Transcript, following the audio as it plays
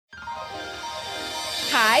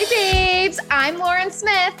Hi, babes. I'm Lauren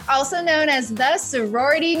Smith, also known as the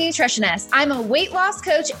Sorority Nutritionist. I'm a weight loss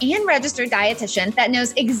coach and registered dietitian that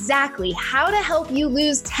knows exactly how to help you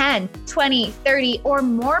lose 10, 20, 30, or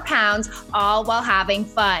more pounds, all while having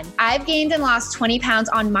fun. I've gained and lost 20 pounds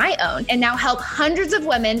on my own and now help hundreds of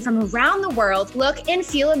women from around the world look and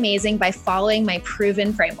feel amazing by following my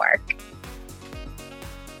proven framework.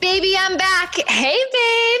 Baby, I'm back. Hey,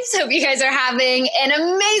 babes. Hope you guys are having an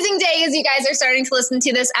amazing day as you guys are starting to listen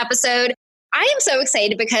to this episode. I am so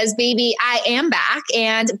excited because, baby, I am back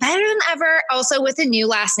and better than ever, also with a new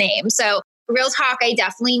last name. So real talk, I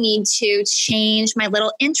definitely need to change my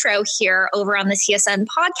little intro here over on the TSN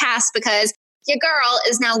podcast because your girl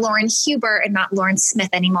is now Lauren Huber and not Lauren Smith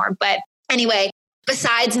anymore. But anyway,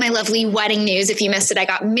 besides my lovely wedding news, if you missed it, I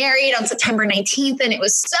got married on September 19th and it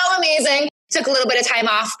was so amazing. Took a little bit of time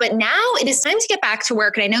off, but now it is time to get back to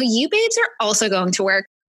work. And I know you babes are also going to work.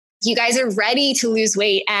 You guys are ready to lose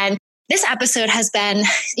weight. And this episode has been,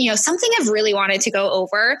 something I've really wanted to go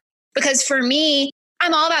over because for me,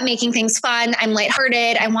 I'm all about making things fun. I'm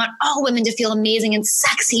lighthearted. I want all women to feel amazing and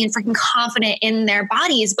sexy and freaking confident in their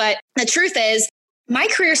bodies. But the truth is, my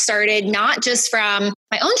career started not just from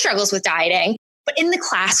my own struggles with dieting, but in the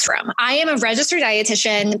classroom. I am a registered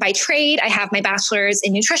dietitian by trade. I have my bachelor's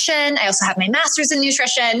in nutrition. I also have my master's in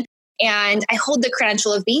nutrition, and I hold the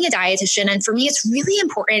credential of being a dietitian. And for me, it's really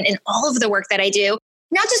important in all of the work that I do,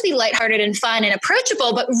 not just be lighthearted and fun and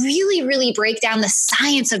approachable, but really, really break down the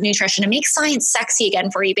science of nutrition and make science sexy again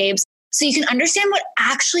for you, babes, so you can understand what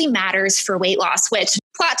actually matters for weight loss, which,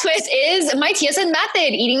 plot twist, is my TSN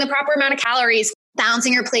method: eating the proper amount of calories,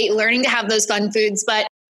 balancing your plate, learning to have those fun foods. But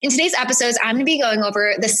in today's episodes, I'm going to be going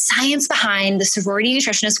over the science behind the Sorority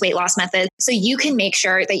Nutritionist weight loss method so you can make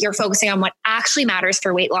sure that you're focusing on what actually matters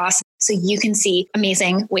for weight loss so you can see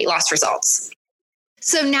amazing weight loss results.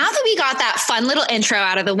 So now that we got that fun little intro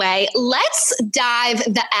out of the way, let's dive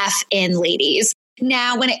the F in, ladies.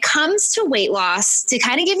 Now, when it comes to weight loss, to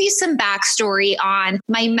kind of give you some backstory on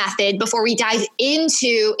my method before we dive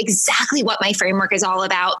into exactly what my framework is all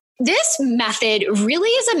about, this method really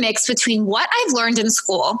is a mix between what I've learned in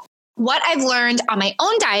school, what I've learned on my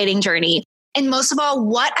own dieting journey, and most of all,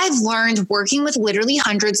 what I've learned working with literally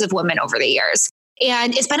hundreds of women over the years.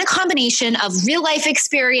 And it's been a combination of real life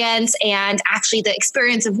experience and actually the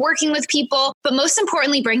experience of working with people, but most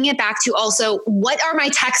importantly, bringing it back to also what are my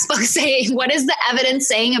textbooks saying? What is the evidence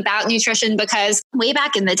saying about nutrition? Because way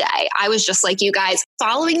back in the day, I was just like you guys,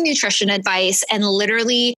 following nutrition advice and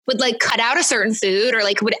literally would cut out a certain food or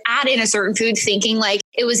would add in a certain food thinking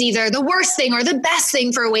it was either the worst thing or the best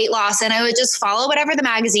thing for weight loss. And I would just follow whatever the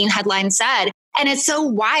magazine headline said. And it's so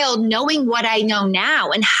wild knowing what I know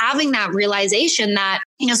now and having that realization that,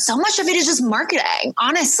 so much of it is just marketing,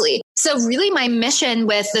 honestly. So really my mission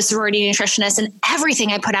with the Sorority Nutritionist and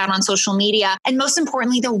everything I put out on social media, and most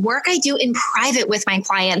importantly, the work I do in private with my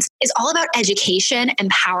clients is all about education,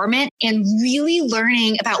 empowerment, and really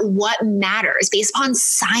learning about what matters based upon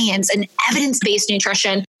science and evidence-based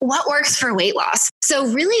nutrition, what works for weight loss. So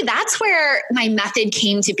really that's where my method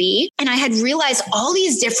came to be. And I had realized all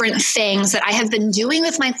these different things that I have been doing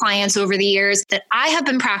with my clients over the years that I have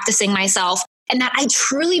been practicing myself and that I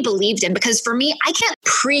truly believed in. Because for me, I can't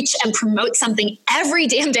preach and promote something every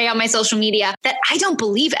damn day on my social media that I don't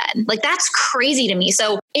believe in. That's crazy to me.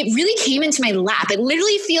 So it really came into my lap. It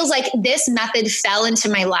literally feels like this method fell into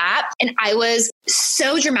my lap. And I was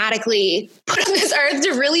so dramatically put on this earth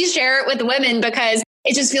to really share it with women because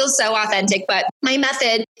it just feels so authentic. But my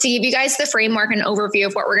method, to give you guys the framework and overview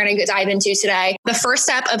of what we're going to dive into today, the first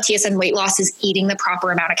step of TSN weight loss is eating the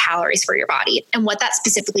proper amount of calories for your body. And what that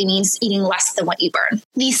specifically means is eating less than what you burn.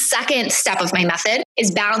 The second step of my method is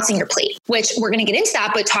balancing your plate, which we're going to get into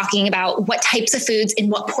that, but talking about what types of foods and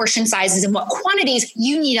what portion sizes and what quantities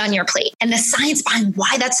you need on your plate and the science behind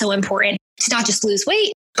why that's so important to not just lose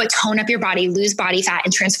weight, but tone up your body, lose body fat,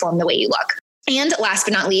 and transform the way you look. And last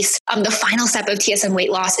but not least, the final step of TSN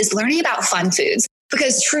weight loss is learning about fun foods.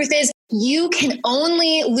 Because truth is, you can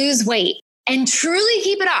only lose weight and truly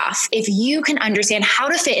keep it off if you can understand how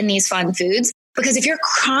to fit in these fun foods. Because if you're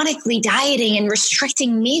chronically dieting and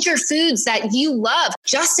restricting major foods that you love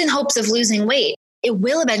just in hopes of losing weight, it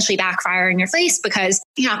will eventually backfire in your face because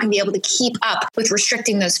you're not going to be able to keep up with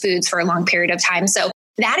restricting those foods for a long period of time. So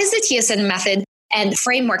that is the TSN method and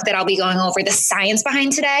framework that I'll be going over, the science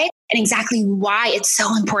behind today, and exactly why it's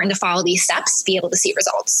so important to follow these steps to be able to see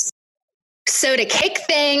results. So to kick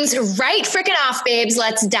things right freaking off, babes,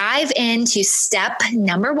 let's dive into step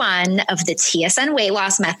number 1 of the TSN weight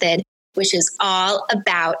loss method, which is all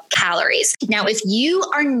about calories. Now, if you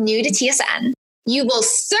are new to TSN, You will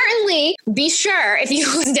certainly be sure if you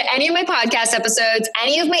listen to any of my podcast episodes,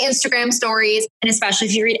 any of my Instagram stories, and especially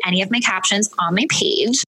if you read any of my captions on my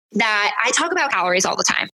page, that I talk about calories all the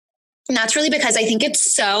time. And that's really because I think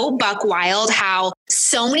it's so buck wild how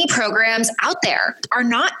so many programs out there are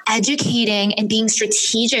not educating and being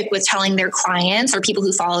strategic with telling their clients or people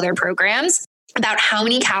who follow their programs about how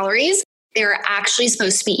many calories they're actually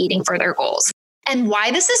supposed to be eating for their goals. And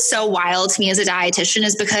why this is so wild to me as a dietitian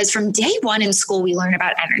is because from day one in school, we learn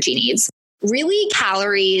about energy needs. Really,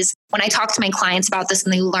 calories, when I talk to my clients about this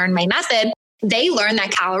and they learn my method, they learn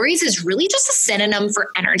that calories is really just a synonym for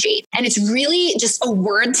energy. And it's really just a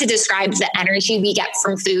word to describe the energy we get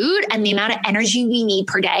from food and the amount of energy we need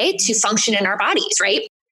per day to function in our bodies, right?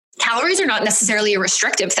 Calories are not necessarily a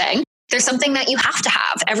restrictive thing. They're something that you have to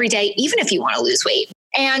have every day, even if you want to lose weight.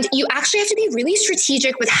 And you actually have to be really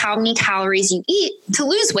strategic with how many calories you eat to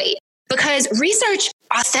lose weight, because research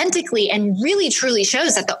authentically and really truly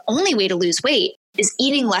shows that the only way to lose weight is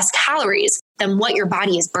eating less calories than what your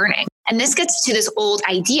body is burning. And this gets to this old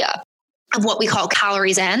idea of what we call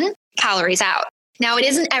calories in, calories out. Now, it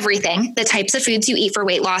isn't everything. The types of foods you eat for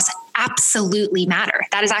weight loss absolutely matter.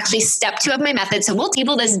 That is actually step 2 of my method. So we'll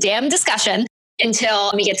table this damn discussion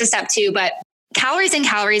until we get to step 2. But calories in,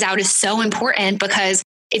 calories out is so important because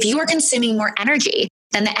if you are consuming more energy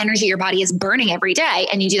than the energy your body is burning every day,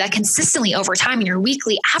 and you do that consistently over time in your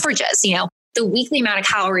weekly averages, the weekly amount of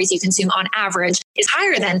calories you consume on average is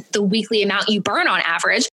higher than the weekly amount you burn on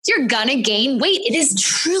average, you're gonna gain weight. It is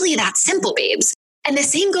truly that simple, babes. And the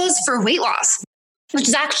same goes for weight loss, which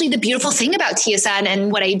is actually the beautiful thing about TSN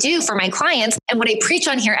and what I do for my clients and what I preach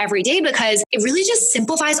on here every day, because it really just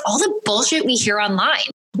simplifies all the bullshit we hear online.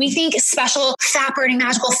 We think special fat burning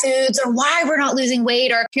magical foods or why we're not losing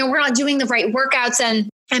weight or, we're not doing the right workouts. And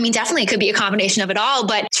I mean, definitely it could be a combination of it all.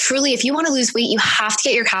 But truly, if you want to lose weight, you have to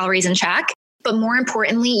get your calories in check. But more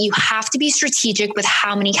importantly, you have to be strategic with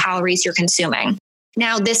how many calories you're consuming.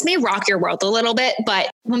 Now, this may rock your world a little bit,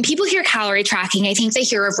 but when people hear calorie tracking, I think they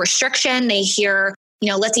hear of restriction. They hear,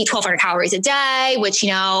 let's eat 1,200 calories a day, which,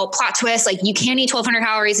 plot twist, like you can eat 1,200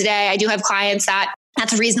 calories a day. I do have clients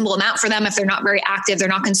that's a reasonable amount for them if they're not very active, they're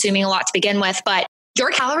not consuming a lot to begin with, but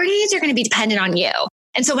your calorie needs are going to be dependent on you.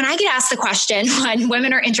 And so when I get asked the question, when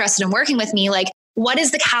women are interested in working with me, like, what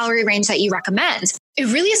is the calorie range that you recommend? It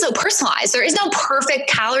really is so personalized. There is no perfect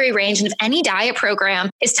calorie range. And if any diet program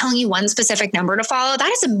is telling you one specific number to follow,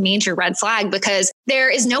 that is a major red flag because there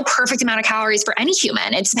is no perfect amount of calories for any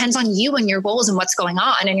human. It depends on you and your goals and what's going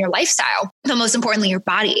on and your lifestyle, but most importantly, your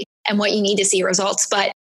body and what you need to see results.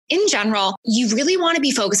 But in general, you really want to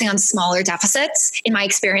be focusing on smaller deficits, in my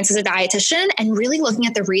experience as a dietitian, and really looking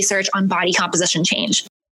at the research on body composition change.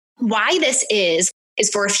 Why this is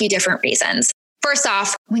for a few different reasons. First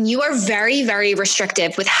off, when you are very, very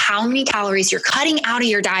restrictive with how many calories you're cutting out of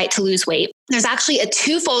your diet to lose weight, there's actually a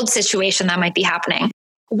twofold situation that might be happening.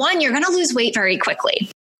 One, you're going to lose weight very quickly,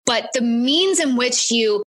 but the means in which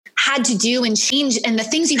you had to do and change and the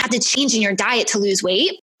things you had to change in your diet to lose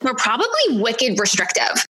weight were probably wicked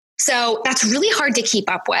restrictive. So that's really hard to keep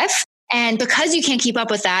up with. And because you can't keep up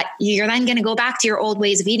with that, you're then going to go back to your old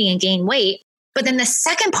ways of eating and gain weight. But then the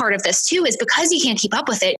second part of this too is because you can't keep up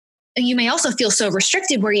with it, you may also feel so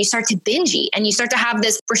restricted where you start to binge eat and you start to have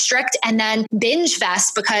this restrict and then binge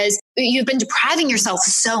fest because you've been depriving yourself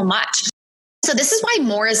so much. So this is why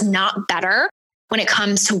more is not better when it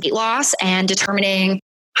comes to weight loss and determining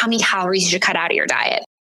how many calories you should cut out of your diet.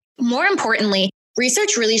 More importantly,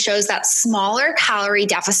 research really shows that smaller calorie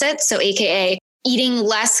deficits, so AKA eating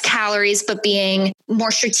less calories, but being more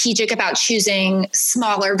strategic about choosing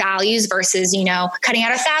smaller values versus, cutting out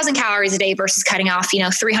 1,000 calories a day versus cutting off,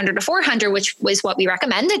 300 to 400, which was what we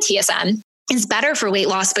recommend at TSN, is better for weight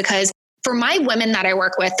loss because for my women that I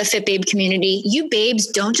work with, the Fit Babe community, you babes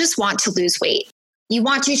don't just want to lose weight. You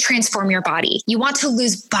want to transform your body. You want to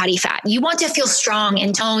lose body fat. You want to feel strong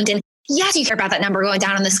and toned. And yes, you care about that number going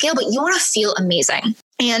down on the scale, but you want to feel amazing.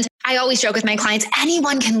 And I always joke with my clients,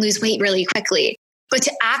 anyone can lose weight really quickly, but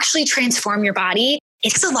to actually transform your body, it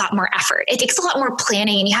takes a lot more effort. It takes a lot more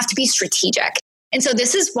planning and you have to be strategic. And so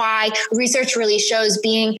this is why research really shows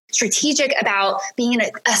being strategic about being in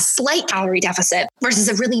a slight calorie deficit versus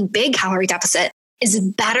a really big calorie deficit is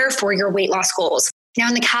better for your weight loss goals. Now,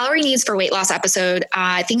 in the calorie needs for weight loss episode,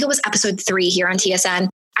 I think it was episode 3 here on TSN,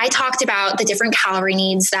 I talked about the different calorie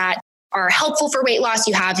needs that are helpful for weight loss.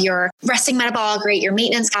 You have your resting metabolic rate, your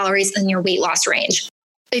maintenance calories, and your weight loss range.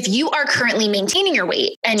 If you are currently maintaining your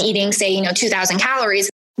weight and eating, say, 2,000 calories,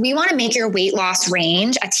 we want to make your weight loss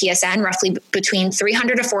range at TSN roughly between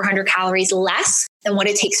 300 to 400 calories less than what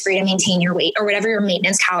it takes for you to maintain your weight or whatever your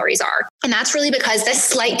maintenance calories are. And that's really because this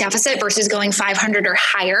slight deficit versus going 500 or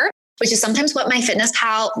higher, which is sometimes what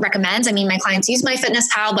MyFitnessPal recommends. I mean, my clients use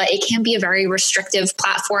MyFitnessPal, but it can be a very restrictive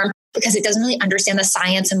platform because it doesn't really understand the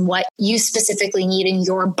science and what you specifically need in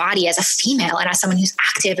your body as a female and as someone who's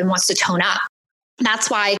active and wants to tone up.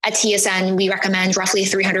 That's why at TSN, we recommend roughly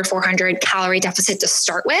 300, 400 calorie deficit to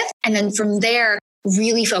start with. And then from there,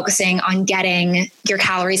 really focusing on getting your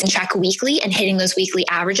calories in check weekly and hitting those weekly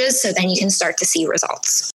averages. So then you can start to see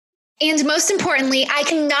results. And most importantly, I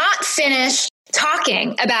cannot finish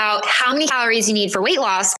talking about how many calories you need for weight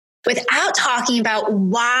loss without talking about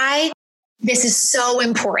why this is so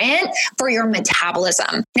important for your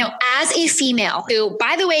metabolism. Now, as a female who,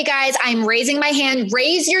 by the way, guys, I'm raising my hand,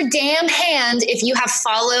 raise your damn hand if you have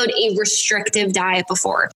followed a restrictive diet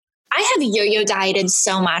before. I have yo-yo dieted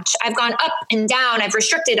so much. I've gone up and down. I've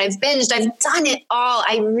restricted. I've binged. I've done it all.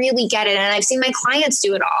 I really get it. And I've seen my clients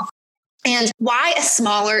do it all. And why a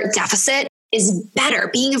smaller deficit is better.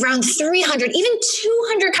 Being around 300, even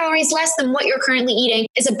 200 calories less than what you're currently eating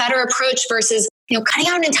is a better approach versus, cutting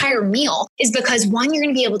out an entire meal is because one, you're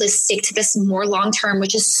going to be able to stick to this more long-term,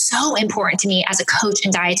 which is so important to me as a coach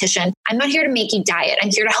and dietitian. I'm not here to make you diet. I'm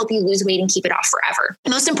here to help you lose weight and keep it off forever.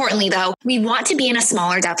 Most importantly, though, we want to be in a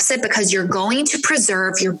smaller deficit because you're going to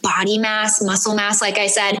preserve your body mass, muscle mass, like I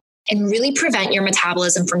said, and really prevent your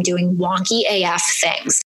metabolism from doing wonky AF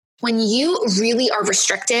things. When you really are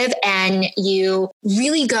restrictive and you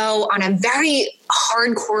really go on a very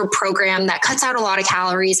hardcore program that cuts out a lot of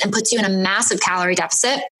calories and puts you in a massive calorie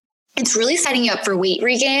deficit, it's really setting you up for weight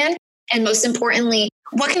regain. And most importantly,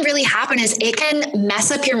 what can really happen is it can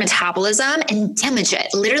mess up your metabolism and damage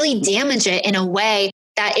it, literally damage it in a way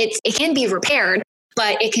that it can be repaired,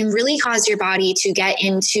 but it can really cause your body to get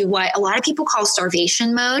into what a lot of people call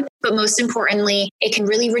starvation mode. But most importantly, it can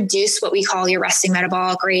really reduce what we call your resting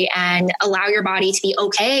metabolic rate and allow your body to be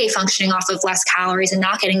okay functioning off of less calories and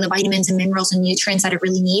not getting the vitamins and minerals and nutrients that it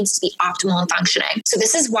really needs to be optimal and functioning. So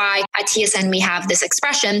this is why at TSN, we have this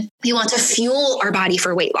expression. We want to fuel our body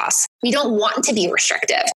for weight loss. We don't want to be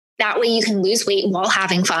restrictive. That way you can lose weight while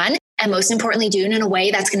having fun. And most importantly, do it in a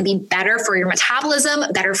way that's going to be better for your metabolism,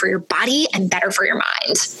 better for your body, and better for your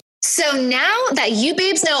mind. So now that you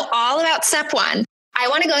babes know all about step one, I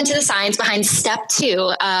want to go into the science behind step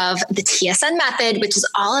two of the TSN method, which is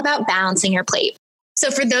all about balancing your plate. So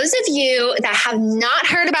for those of you that have not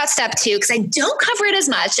heard about step two, because I don't cover it as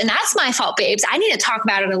much, and that's my fault, babes, I need to talk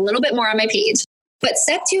about it a little bit more on my page. But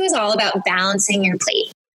step two is all about balancing your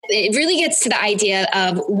plate. It really gets to the idea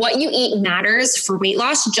of what you eat matters for weight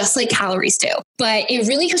loss, just like calories do. But it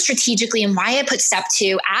really goes strategically, and why I put step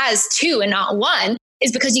two as two and not one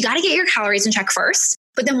is because you got to get your calories in check first.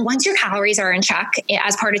 But then once your calories are in check,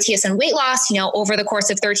 as part of TSN weight loss, over the course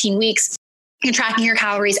of 13 weeks, you're tracking your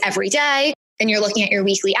calories every day. Then you're looking at your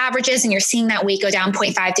weekly averages and you're seeing that weight go down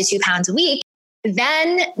 0.5 to 2 pounds a week.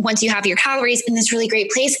 Then once you have your calories in this really great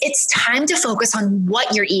place, it's time to focus on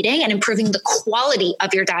what you're eating and improving the quality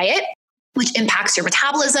of your diet, which impacts your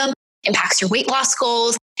metabolism, impacts your weight loss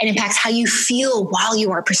goals, and impacts how you feel while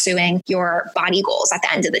you are pursuing your body goals at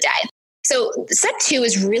the end of the day. So step two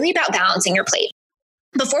is really about balancing your plate.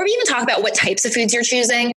 Before we even talk about what types of foods you're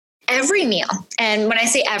choosing, every meal, and when I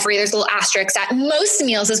say every, there's a little asterisk at most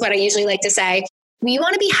meals is what I usually like to say, we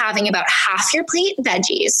want to be having about half your plate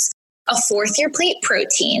veggies, a fourth your plate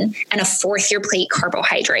protein, and a fourth your plate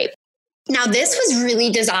carbohydrate. Now, this was really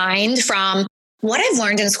designed from what I've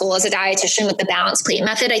learned in school as a dietitian with the balanced plate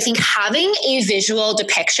method. I think having a visual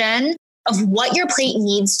depiction of what your plate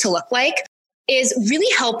needs to look like is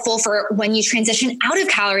really helpful for when you transition out of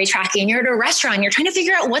calorie tracking and you're at a restaurant and you're trying to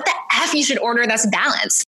figure out what the F you should order that's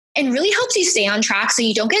balanced, and really helps you stay on track so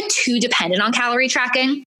you don't get too dependent on calorie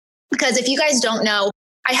tracking. Because if you guys don't know,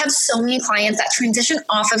 I have so many clients that transition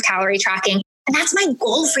off of calorie tracking, and that's my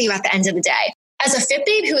goal for you at the end of the day. As a fit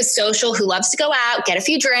babe who is social, who loves to go out, get a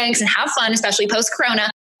few drinks and have fun, especially post-corona,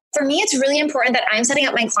 for me, it's really important that I'm setting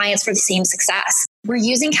up my clients for the same success. We're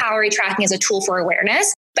using calorie tracking as a tool for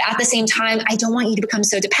awareness, but at the same time, I don't want you to become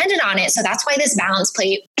so dependent on it. So that's why this balance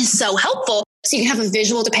plate is so helpful. So you can have a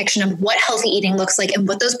visual depiction of what healthy eating looks like and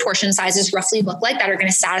what those portion sizes roughly look like that are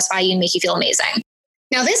going to satisfy you and make you feel amazing.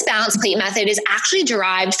 Now, this balance plate method is actually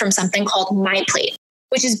derived from something called MyPlate,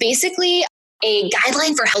 which is basically a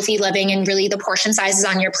guideline for healthy living and really the portion sizes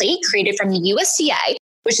on your plate created from the USDA,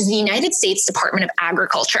 which is the United States Department of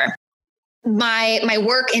Agriculture. My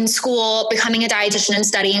work in school, becoming a dietitian and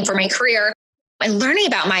studying for my career, And learning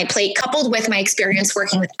about my plate, coupled with my experience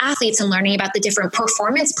working with athletes and learning about the different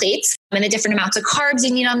performance plates and the different amounts of carbs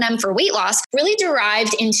you need on them for weight loss, really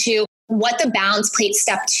derived into what the balance plate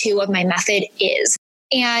step 2 of my method is.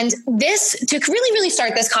 And this, to really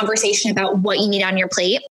start this conversation about what you need on your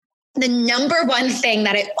plate, the number one thing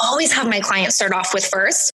that I always have my clients start off with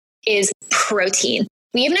first is protein.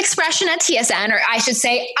 We have an expression at TSN, or I should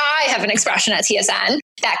say, I have an expression at TSN,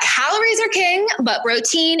 that calories are king, but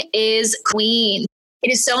protein is queen.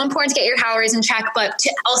 It is so important to get your calories in check, but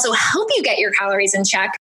to also help you get your calories in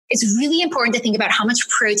check, it's really important to think about how much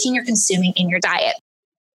protein you're consuming in your diet.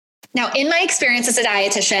 Now, in my experience as a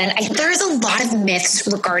dietitian, there's a lot of myths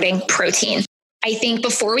regarding protein. I think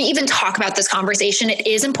before we even talk about this conversation, it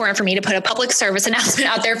is important for me to put a public service announcement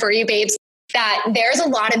out there for you, babes, that there's a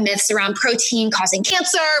lot of myths around protein causing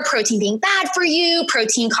cancer, protein being bad for you,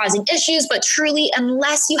 protein causing issues. But truly,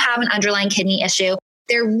 unless you have an underlying kidney issue,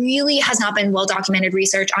 there really has not been well-documented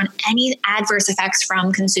research on any adverse effects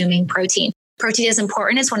from consuming protein. Protein is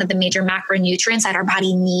important. It's one of the major macronutrients that our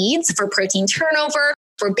body needs for protein turnover,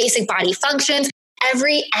 for basic body functions.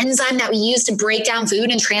 Every enzyme that we use to break down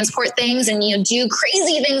food and transport things and do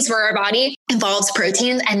crazy things for our body involves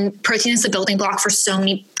protein, and protein is the building block for so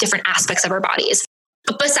many different aspects of our bodies.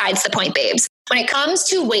 But besides the point, babes, when it comes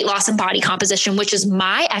to weight loss and body composition, which is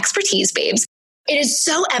my expertise, babes, it is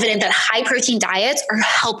so evident that high protein diets are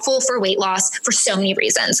helpful for weight loss for so many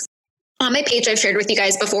reasons. On my page, I've shared with you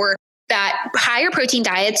guys before that higher protein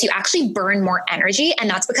diets, you actually burn more energy, and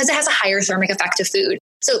that's because it has a higher thermic effect of food.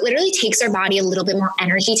 So it literally takes our body a little bit more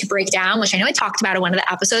energy to break down, which I know I talked about in one of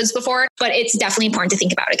the episodes before, but it's definitely important to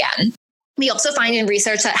think about again. We also find in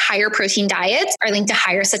research that higher protein diets are linked to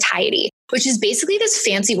higher satiety, which is basically this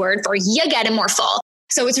fancy word for you getting more full.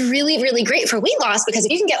 So it's really, really great for weight loss, because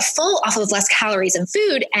if you can get full off of less calories and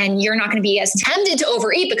food, and you're not going to be as tempted to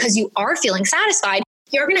overeat because you are feeling satisfied,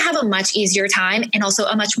 you're going to have a much easier time and also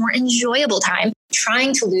a much more enjoyable time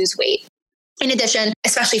trying to lose weight. In addition,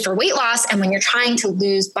 especially for weight loss and when you're trying to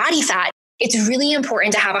lose body fat, it's really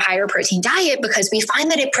important to have a higher protein diet, because we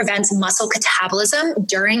find that it prevents muscle catabolism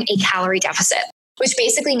during a calorie deficit, which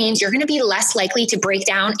basically means you're going to be less likely to break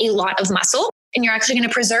down a lot of muscle, and you're actually going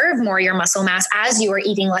to preserve more of your muscle mass as you are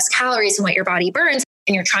eating less calories than what your body burns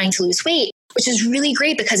and you're trying to lose weight, which is really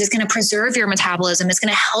great because it's going to preserve your metabolism. It's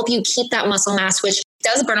going to help you keep that muscle mass, which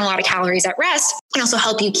does burn a lot of calories at rest, and also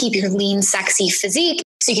help you keep your lean, sexy physique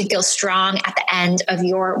so you can feel strong at the end of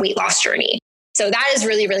your weight loss journey. So that is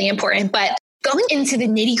really, really important. But going into the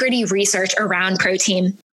nitty-gritty research around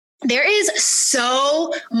protein, there is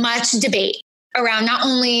so much debate around not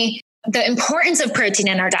only the importance of protein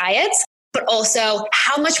in our diets, but also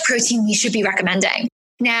how much protein we should be recommending.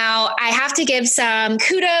 Now, I have to give some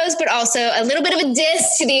kudos, but also a little bit of a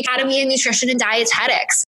diss to the Academy of Nutrition and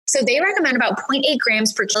Dietetics. So they recommend about 0.8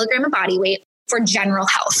 grams per kilogram of body weight for general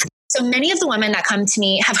health. So many of the women that come to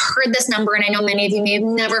me have heard this number, and I know many of you may have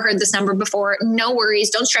never heard this number before. No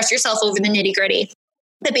worries. Don't stress yourself over the nitty gritty.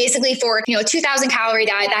 But basically for a 2,000 calorie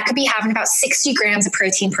diet, that could be having about 60 grams of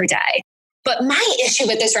protein per day. But my issue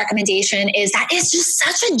with this recommendation is that it's just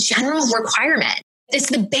such a general requirement. It's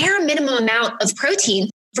the bare minimum amount of protein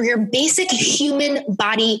for your basic human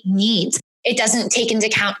body needs. It doesn't take into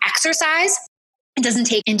account exercise. It doesn't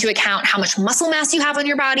take into account how much muscle mass you have on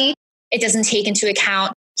your body. It doesn't take into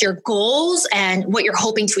account your goals and what you're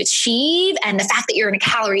hoping to achieve, and the fact that you're in a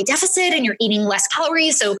calorie deficit and you're eating less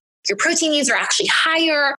calories, so your protein needs are actually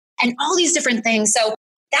higher, and all these different things. So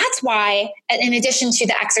that's why, in addition to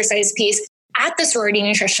the exercise piece, at the Sorority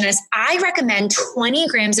Nutritionist, I recommend 20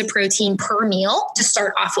 grams of protein per meal to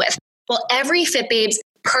start off with. Well, every Fit Babe's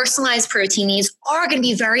personalized protein needs are going to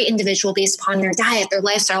be very individual based upon their diet, their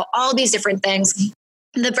lifestyle, all these different things.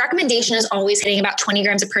 The recommendation is always hitting about 20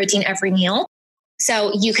 grams of protein every meal.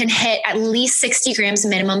 So you can hit at least 60 grams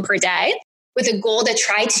minimum per day, with a goal to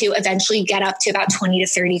try to eventually get up to about 20 to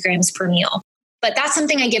 30 grams per meal. But that's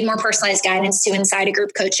something I give more personalized guidance to inside a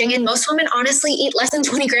group coaching. And most women honestly eat less than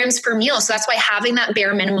 20 grams per meal. So that's why having that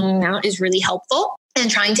bare minimum amount is really helpful.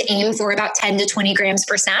 And trying to aim for about 10 to 20 grams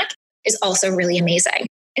per snack is also really amazing.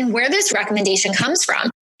 And where this recommendation comes from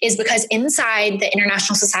is because inside the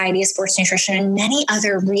International Society of Sports Nutrition and many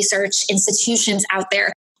other research institutions out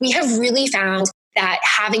there, we have really found that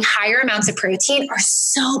having higher amounts of protein are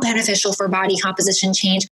so beneficial for body composition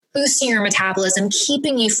change, boosting your metabolism,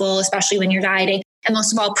 keeping you full, especially when you're dieting, and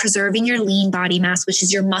most of all, preserving your lean body mass, which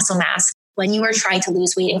is your muscle mass, when you are trying to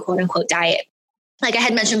lose weight in quote unquote diet. Like I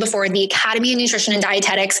had mentioned before, the Academy of Nutrition and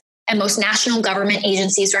Dietetics and most national government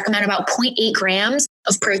agencies recommend about 0.8 grams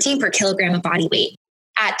of protein per kilogram of body weight.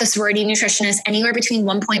 at the Sorority Nutritionist, anywhere between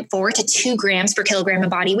 1.4 to 2 grams per kilogram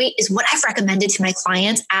of body weight is what I've recommended to my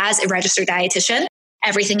clients as a registered dietitian.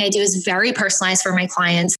 Everything I do is very personalized for my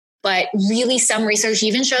clients, but really some research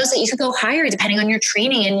even shows that you could go higher depending on your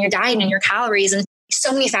training and your diet and your calories. And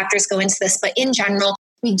so many factors go into this, but in general,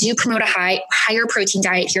 we do promote a higher protein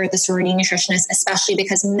diet here at the Sorority Nutritionist, especially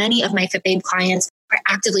because many of my Fit Babe clients are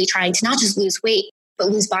actively trying to not just lose weight, but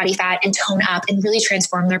lose body fat and tone up and really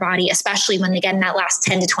transform their body, especially when they get in that last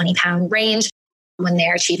 10 to 20 pound range when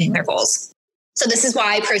they're achieving their goals. So this is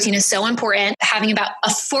why protein is so important. Having about a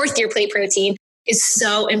fourth year plate protein is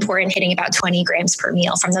so important, hitting about 20 grams per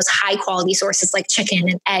meal from those high quality sources like chicken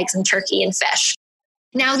and eggs and turkey and fish.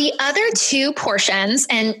 Now, the other 2 portions,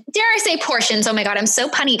 and dare I say portions, oh my God, I'm so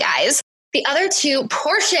punny, guys. The other 2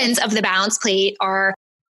 portions of the balanced plate are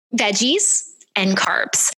veggies and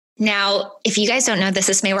carbs. Now, if you guys don't know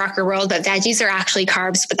this may rock your world, but veggies are actually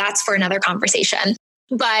carbs, but that's for another conversation.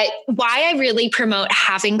 But why I really promote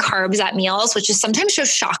having carbs at meals, which is sometimes so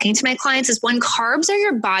shocking to my clients, is one, carbs are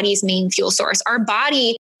your body's main fuel source. Our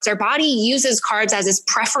body uses carbs as its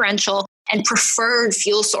preferential and preferred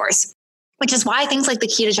fuel source, which is why things like the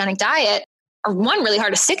ketogenic diet are, 1, really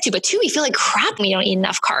hard to stick to, but 2, we feel like crap when we don't eat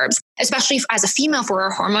enough carbs, especially as a female for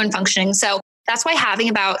our hormone functioning. So that's why having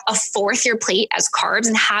about a fourth your plate as carbs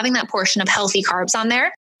and having that portion of healthy carbs on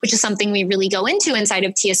there, which is something we really go into inside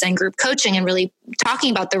of TSN group coaching and really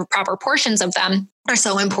talking about the proper portions of them, are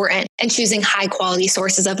so important, and choosing high quality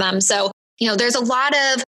sources of them. So, there's a lot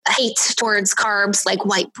of hate towards carbs like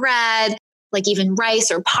white bread, like even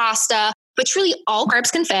rice or pasta, but truly all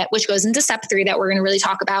carbs can fit, which goes into step 3 that we're going to really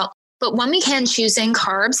talk about. But when we can, choosing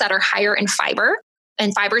carbs that are higher in fiber,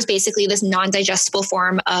 and fiber is basically this non-digestible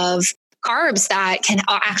form of carbs that can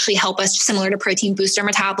actually help us, similar to protein, boost our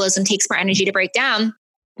metabolism, takes more energy to break down,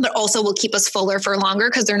 but also will keep us fuller for longer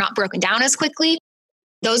because they're not broken down as quickly.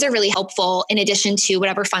 Those are really helpful in addition to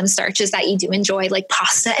whatever fun starches that you do enjoy, like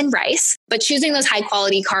pasta and rice. But choosing those high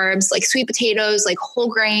quality carbs like sweet potatoes, like whole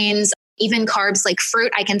grains, even carbs like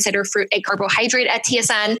fruit. I consider fruit a carbohydrate at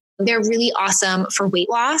TSN. They're really awesome for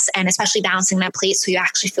weight loss and especially balancing that plate so you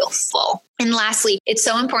actually feel full. And lastly, it's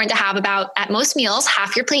so important to have about, at most meals,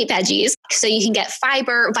 half your plate veggies so you can get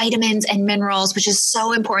fiber, vitamins, and minerals, which is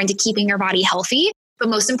so important to keeping your body healthy. But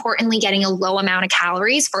most importantly, getting a low amount of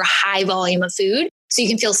calories for a high volume of food so you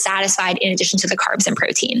can feel satisfied in addition to the carbs and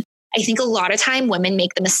protein. I think a lot of time women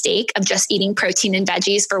make the mistake of just eating protein and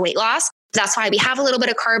veggies for weight loss. That's why we have a little bit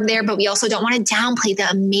of carb there, but we also don't want to downplay the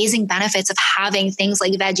amazing benefits of having things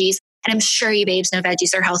like veggies. And I'm sure you babes know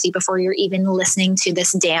veggies are healthy before you're even listening to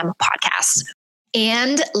this damn podcast.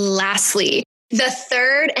 And lastly, the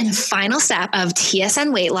third and final step of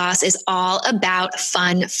TSN weight loss is all about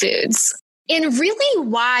fun foods. And really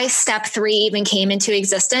why step 3 even came into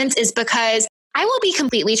existence is because I will be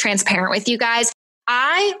completely transparent with you guys.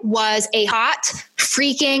 I was a hot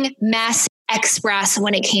freaking mess express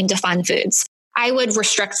when it came to fun foods. I would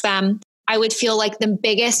restrict them. I would feel like the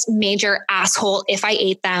biggest major asshole if I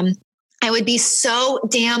ate them. I would be so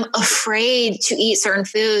damn afraid to eat certain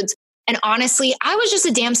foods. And honestly, I was just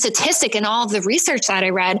a damn statistic in all of the research that I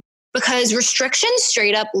read because restriction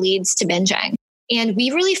straight up leads to binging. And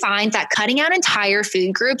we really find that cutting out entire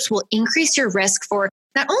food groups will increase your risk for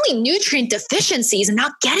not only nutrient deficiencies and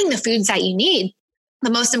not getting the foods that you need,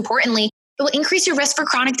 but most importantly, it will increase your risk for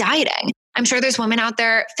chronic dieting. I'm sure there's women out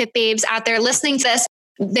there, fit babes out there listening to this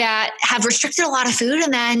that have restricted a lot of food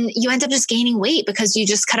and then you end up just gaining weight because you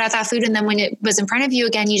just cut out that food and then when it was in front of you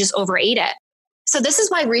again, you just overate it. So this is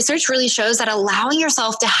why research really shows that allowing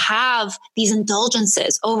yourself to have these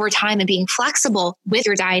indulgences over time and being flexible with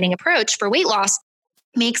your dieting approach for weight loss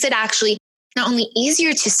makes it actually not only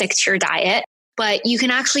easier to stick to your diet, but you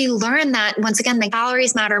can actually learn that once again, the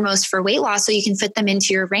calories matter most for weight loss so you can fit them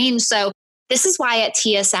into your range. So this is why at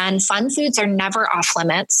TSN, fun foods are never off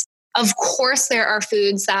limits. Of course, there are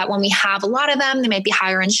foods that when we have a lot of them, they might be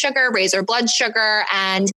higher in sugar, raise our blood sugar,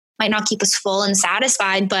 and might not keep us full and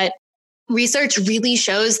satisfied. But research really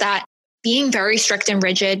shows that being very strict and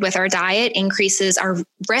rigid with our diet increases our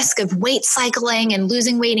risk of weight cycling and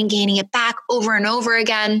losing weight and gaining it back over and over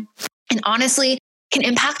again. And honestly, can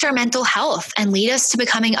impact our mental health and lead us to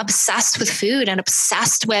becoming obsessed with food and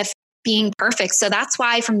obsessed with being perfect. So that's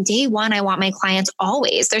why from day one, I want my clients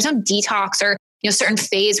always, there's no detox or certain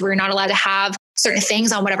phase where you're not allowed to have certain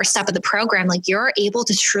things on whatever step of the program. Like you're able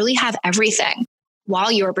to truly have everything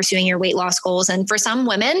while you're pursuing your weight loss goals. And for some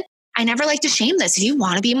women, I never like to shame this. If you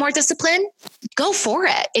want to be more disciplined, go for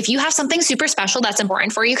it. If you have something super special that's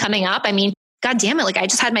important for you coming up, I mean, God damn it. Like I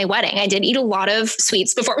just had my wedding. I did eat a lot of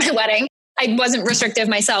sweets before my wedding. I wasn't restrictive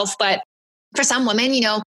myself, but for some women,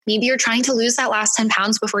 Maybe you're trying to lose that last 10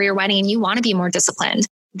 pounds before your wedding and you want to be more disciplined.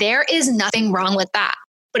 There is nothing wrong with that.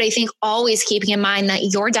 But I think always keeping in mind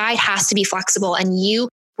that your diet has to be flexible, and you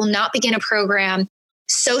will not begin a program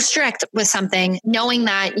so strict with something knowing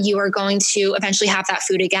that you are going to eventually have that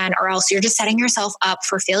food again, or else you're just setting yourself up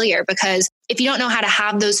for failure. Because if you don't know how to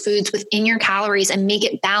have those foods within your calories and make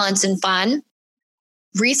it balanced and fun,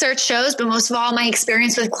 research shows, but most of all, my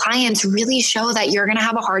experience with clients really show that you're going to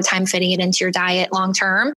have a hard time fitting it into your diet long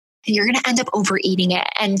term. And you're going to end up overeating it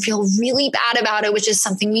and feel really bad about it, which is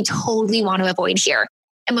something we totally want to avoid here.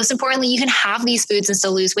 And most importantly, you can have these foods and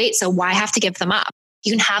still lose weight. So why have to give them up?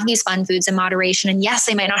 You can have these fun foods in moderation. And yes,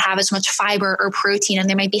 they might not have as much fiber or protein, and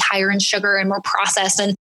they might be higher in sugar and more processed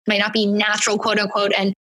and might not be natural, quote unquote,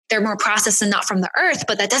 and they're more processed and not from the earth,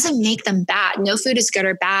 but that doesn't make them bad. No food is good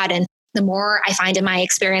or bad. And the more I find in my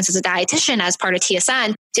experience as a dietitian, as part of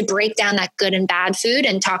TSN, to break down that good and bad food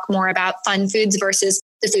and talk more about fun foods versus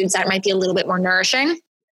the foods that might be a little bit more nourishing,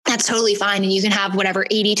 that's totally fine. And you can have whatever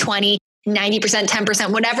 80, 20, 90%,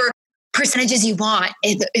 10%, whatever percentages you want.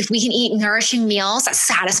 If we can eat nourishing meals that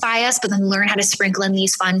satisfy us, but then learn how to sprinkle in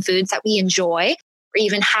these fun foods that we enjoy, or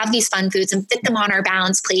even have these fun foods and fit them on our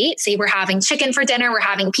balanced plate. Say we're having chicken for dinner, we're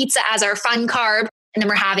having pizza as our fun carb, and then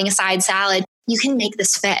we're having a side salad. You can make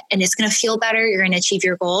this fit, and it's going to feel better. You're going to achieve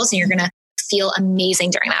your goals, and you're going to feel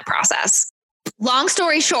amazing during that process. Long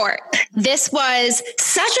story short, this was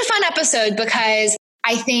such a fun episode because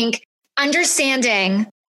I think understanding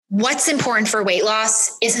what's important for weight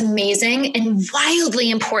loss is amazing and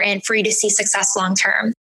wildly important for you to see success long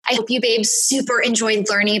term. I hope you babes super enjoyed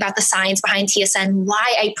learning about the science behind TSN,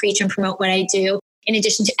 why I preach and promote what I do, in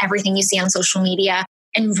addition to everything you see on social media,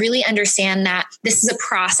 and really understand that this is a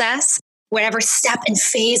process. Whatever step and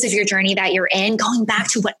phase of your journey that you're in, going back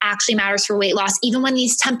to what actually matters for weight loss, even when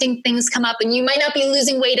these tempting things come up and you might not be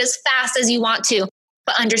losing weight as fast as you want to,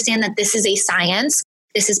 but understand that this is a science.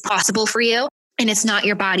 This is possible for you, and it's not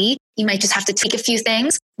your body. You might just have to take a few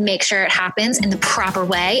things, make sure it happens in the proper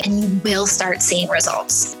way, and you will start seeing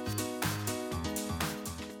results.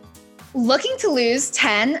 Looking to lose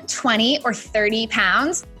 10, 20, or 30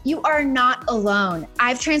 pounds? You are not alone.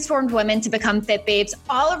 I've transformed women to become fit babes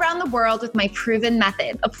all around the world with my proven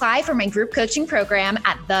method. Apply for my group coaching program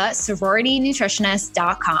at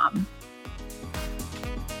thesoroриtynutritionist.com.